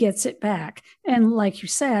gets it back. And like you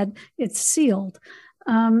said, it's sealed.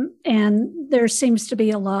 And there seems to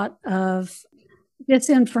be a lot of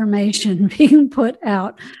disinformation being put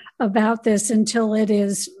out about this until it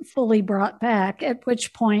is fully brought back, at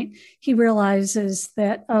which point he realizes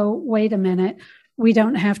that, oh, wait a minute, we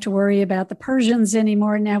don't have to worry about the Persians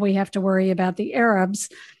anymore. Now we have to worry about the Arabs.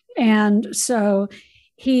 And so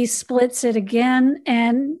he splits it again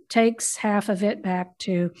and takes half of it back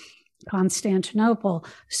to Constantinople.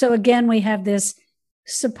 So again, we have this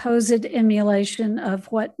supposed emulation of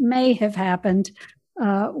what may have happened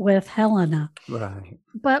with Helena. Right.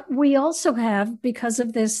 But we also have, because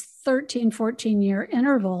of this 13, 14-year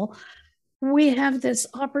interval, we have this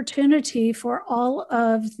opportunity for all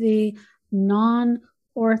of the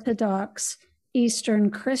non-Orthodox Eastern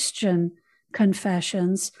Christian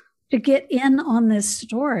confessions to get in on this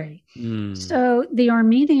story. So the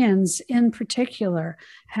Armenians in particular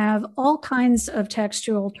have all kinds of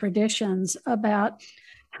textual traditions about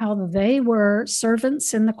how they were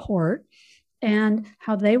servants in the court and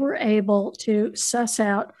how they were able to suss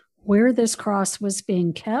out where this cross was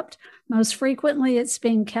being kept. Most frequently, it's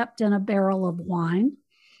being kept in a barrel of wine.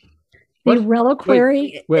 The What?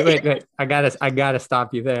 reliquary. Wait. I gotta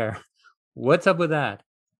stop you there. What's up with that?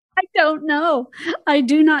 I don't know. I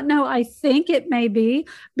do not know. I think it may be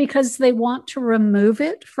because they want to remove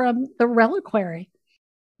it from the reliquary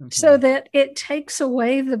so that it takes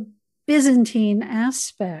away the Byzantine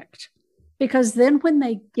aspect. Because then when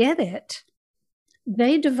they get it,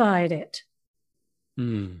 they divide it.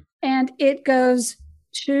 And it goes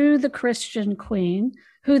to the Christian queen,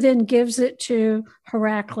 who then gives it to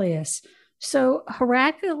Heraclius. So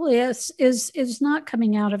Heraclius is not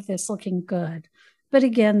coming out of this looking good. But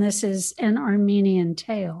again, this is an Armenian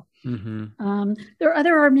tale. There are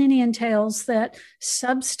other Armenian tales that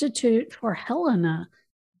substitute for Helena,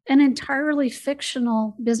 an entirely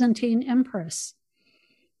fictional Byzantine empress,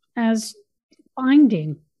 as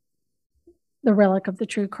finding the relic of the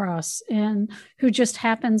true cross, and who just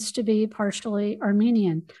happens to be partially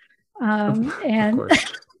Armenian. And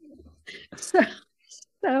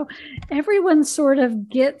so everyone sort of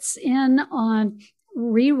gets in on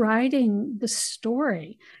rewriting the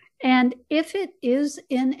story. And if it is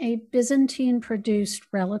in a Byzantine produced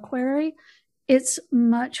reliquary, it's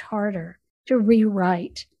much harder to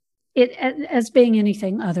rewrite it as being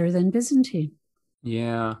anything other than Byzantine.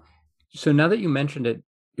 Yeah. So now that you mentioned it,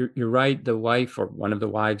 you're right. The wife, or one of the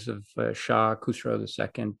wives of Shah Khusro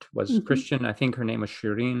II, was Christian. I think her name was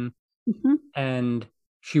Shirin. And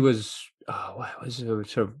she was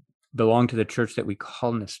sort of belonged to the church that we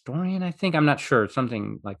call Nestorian, I think. I'm not sure,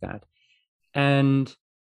 something like that. And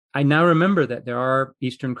I now remember that there are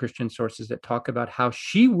Eastern Christian sources that talk about how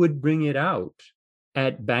she would bring it out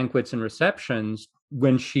at banquets and receptions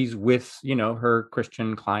when she's with, her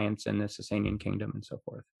Christian clients in the Sasanian kingdom and so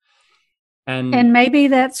forth. And maybe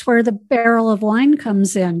that's where the barrel of wine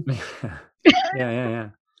comes in. Yeah.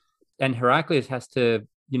 And Heraclius has to,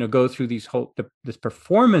 go through this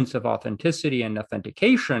performance of authenticity and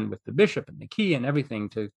authentication with the bishop and the key and everything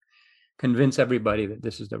to convince everybody that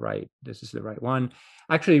this is the right one.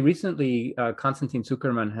 Actually, recently, Konstantin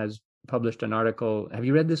Zuckerman has published an article. Have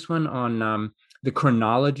you read this one on the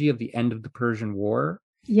chronology of the end of the Persian War?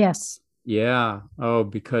 Yes. Yeah. Oh,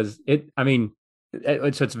 because it's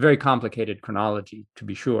a very complicated chronology, to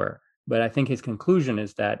be sure. But I think his conclusion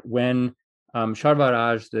is that when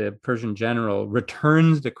Sharbaraj, the Persian general,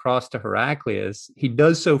 returns the cross to Heraclius, he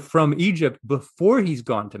does so from Egypt before he's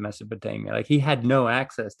gone to Mesopotamia. Like, he had no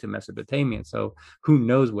access to Mesopotamia. So who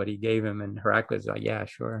knows what he gave him? And Heraclius is like, yeah,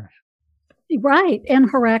 sure. Right. And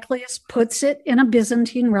Heraclius puts it in a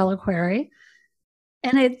Byzantine reliquary,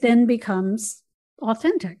 and it then becomes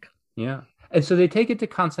authentic. Yeah. And so they take it to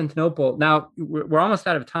Constantinople. Now, we're almost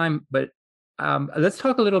out of time, but let's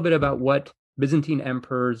talk a little bit about what Byzantine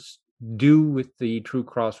emperors do with the true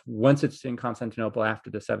cross once it's in Constantinople after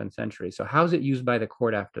the 7th century. So how is it used by the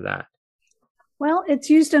court after that? Well, it's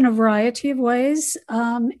used in a variety of ways.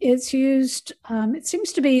 It's used, it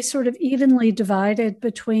seems to be sort of evenly divided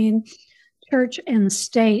between church and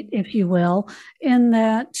state, if you will, in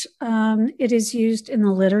that it is used in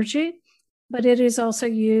the liturgy, but it is also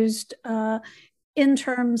used in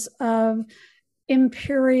terms of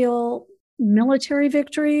imperial military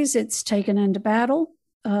victories. It's taken into battle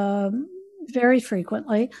very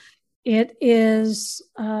frequently. It is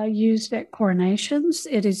used at coronations.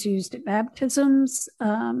 It is used at baptisms,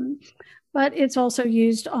 but it's also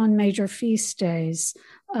used on major feast days,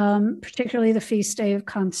 particularly the feast day of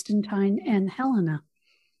Constantine and Helena.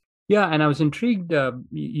 Yeah, and I was intrigued.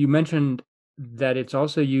 You mentioned that it's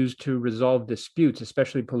also used to resolve disputes,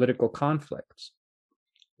 especially political conflicts.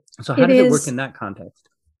 So how does it work in that context?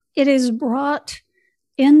 It is brought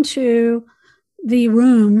into the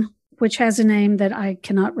room, which has a name that I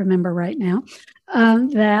cannot remember right now, in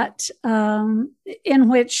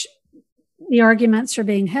which the arguments are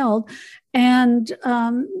being held, and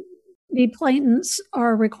the plaintiffs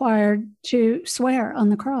are required to swear on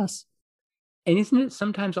the cross. And isn't it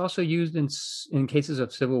sometimes also used in cases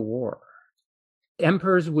of civil war?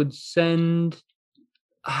 Emperors would send,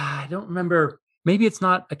 I don't remember, maybe it's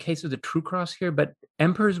not a case of the true cross here, but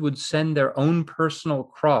emperors would send their own personal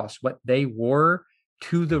cross, what they wore,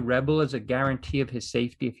 to the rebel as a guarantee of his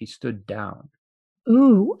safety if he stood down.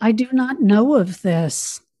 Ooh, I do not know of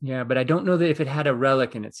this. Yeah, but I don't know that if it had a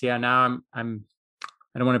relic in it. See, now I don't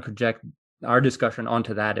want to project our discussion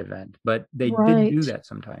onto that event, but they did do that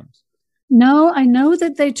sometimes. No, I know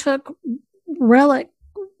that they took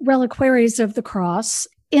reliquaries of the cross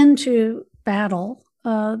into battle.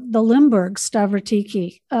 The Limburg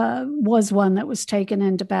Stavratiki was one that was taken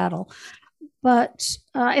into battle. But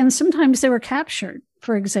and sometimes they were captured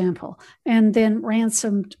for example, and then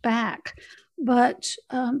ransomed back. But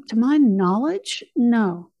to my knowledge,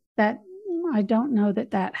 no, that I don't know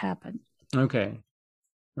that happened. Okay.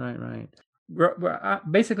 Right. We're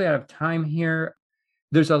basically out of time here.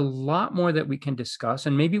 There's a lot more that we can discuss,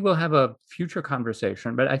 and maybe we'll have a future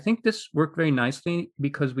conversation. But I think this worked very nicely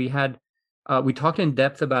because we talked in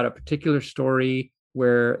depth about a particular story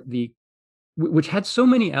which had so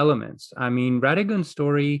many elements. I mean, Radigan's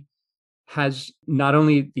story has not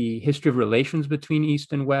only the history of relations between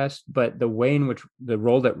East and West, but the way in which the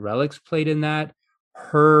role that relics played in that,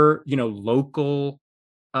 her, local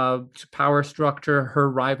power structure, her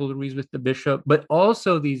rivalries with the bishop, but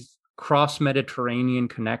also these cross-Mediterranean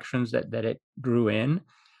connections that it drew in.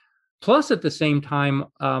 Plus, at the same time,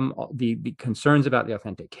 the concerns about the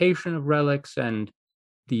authentication of relics and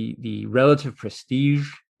the relative prestige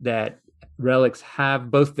that relics have,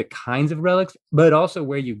 both the kinds of relics, but also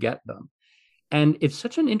where you get them. And it's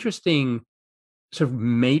such an interesting sort of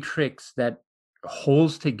matrix that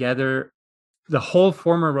holds together the whole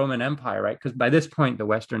former Roman Empire, right? Because by this point, the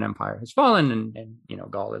Western Empire has fallen, and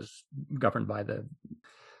Gaul is governed by the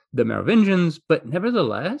Merovingians. But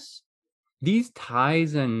nevertheless, these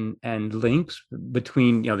ties and links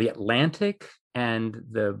between the Atlantic and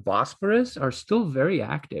the Bosporus are still very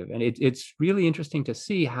active, and it's really interesting to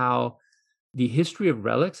see how the history of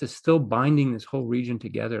relics is still binding this whole region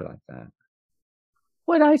together like that.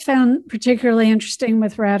 What I found particularly interesting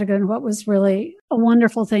with Radigan, what was really a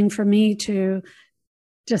wonderful thing for me to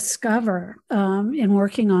discover in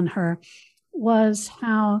working on her, was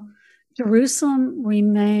how Jerusalem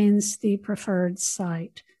remains the preferred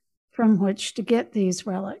site from which to get these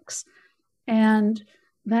relics. And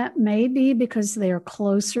that may be because they are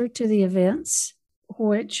closer to the events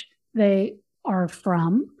which they are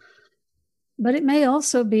from, but it may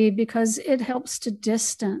also be because it helps to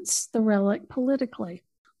distance the relic politically.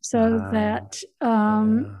 So that,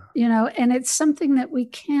 and it's something that we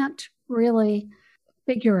can't really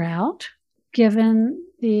figure out given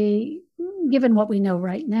what we know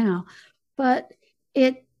right now. But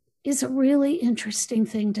it is a really interesting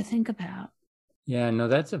thing to think about. Yeah, no,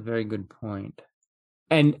 that's a very good point.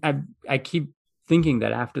 And I keep thinking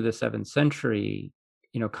that after the 7th century,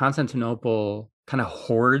 Constantinople kind of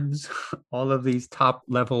hoards all of these top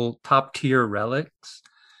tier relics,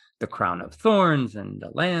 the crown of thorns and the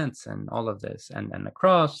lance and all of this, and the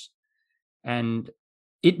cross, and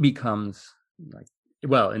it becomes like,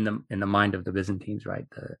 well, in the mind of the Byzantines, right,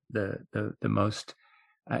 the most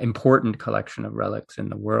important collection of relics in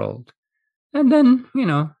the world. And then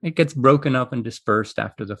it gets broken up and dispersed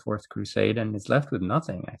after the Fourth Crusade, and is left with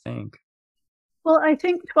nothing, I think. Well, I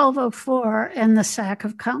think 1204 and the sack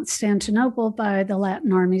of Constantinople by the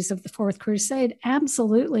Latin armies of the Fourth Crusade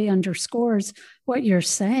absolutely underscores what you're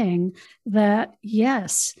saying, that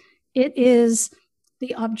yes, it is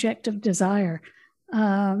the object of desire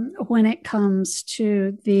when it comes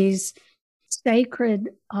to these sacred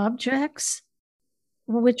objects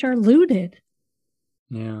which are looted.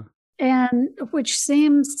 Yeah. And which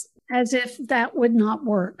seems as if that would not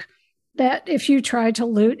work. That if you tried to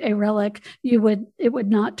loot a relic, it would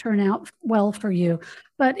not turn out well for you.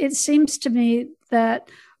 But it seems to me that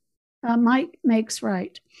might makes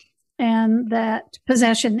right, and that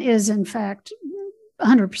possession is in fact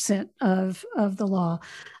 100% of the law.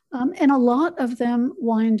 And a lot of them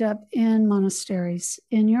wind up in monasteries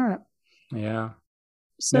in Europe. Yeah.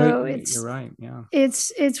 So you're right. Yeah.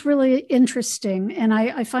 It's really interesting. And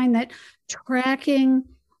I find that tracking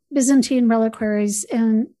Byzantine reliquaries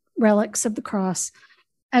and relics of the cross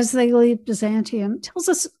as they leave Byzantium tells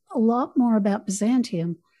us a lot more about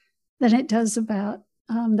Byzantium than it does about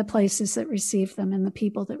the places that receive them and the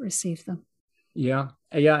people that receive them. Yeah.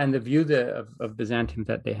 And the view of Byzantium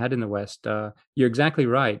that they had in the West, you're exactly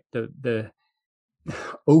right. The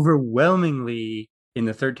overwhelmingly in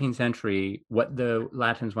the 13th century, what the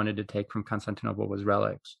Latins wanted to take from Constantinople was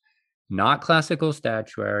relics, not classical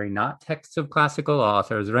statuary, not texts of classical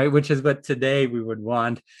authors, right? Which is what today we would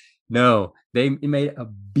want. No, they made a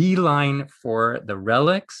beeline for the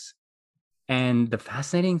relics. And the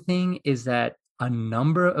fascinating thing is that a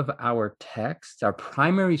number of our texts, our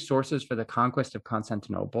primary sources for the conquest of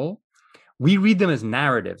Constantinople, we read them as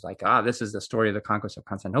narratives, like, this is the story of the conquest of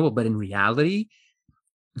Constantinople. But in reality,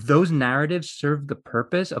 those narratives serve the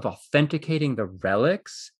purpose of authenticating the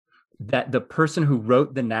relics that the person who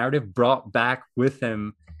wrote the narrative brought back with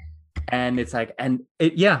him. And it's like,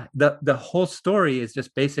 the whole story is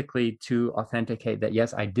just basically to authenticate that,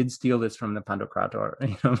 yes, I did steal this from the Pantocrator,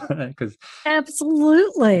 because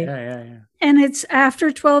absolutely. Yeah. And it's after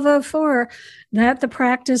 1204 that the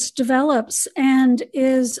practice develops and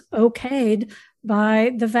is okayed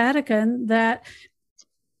by the Vatican that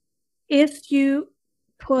if you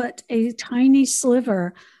put a tiny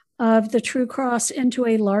sliver of the true cross into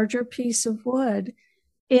a larger piece of wood,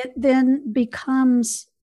 it then becomes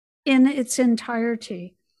in its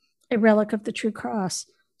entirety a relic of the true cross.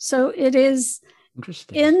 So it is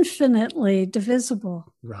infinitely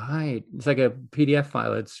divisible. Right. It's like a PDF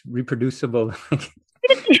file. It's reproducible.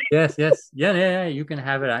 Yes, yes. Yeah. You can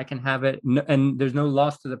have it. I can have it. And there's no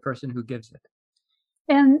loss to the person who gives it.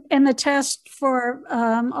 And the test for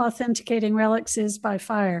authenticating relics is by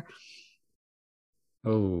fire.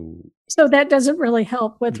 Oh. So that doesn't really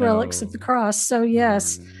help with relics of the cross. So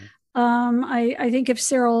yes, I think if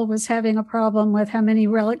Cyril was having a problem with how many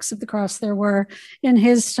relics of the cross there were in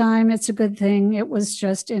his time, it's a good thing it was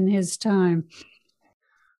just in his time.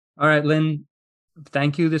 All right, Lynn,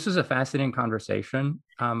 thank you. This was a fascinating conversation.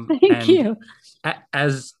 Thank you.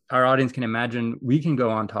 As our audience can imagine, we can go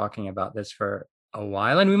on talking about this for a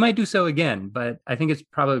while, and we might do so again, but I think it's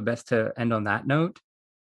probably best to end on that note.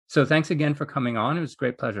 So thanks again for coming on. It was a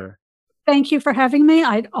great pleasure. Thank you for having me.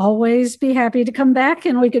 I'd always be happy to come back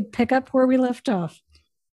and we could pick up where we left off.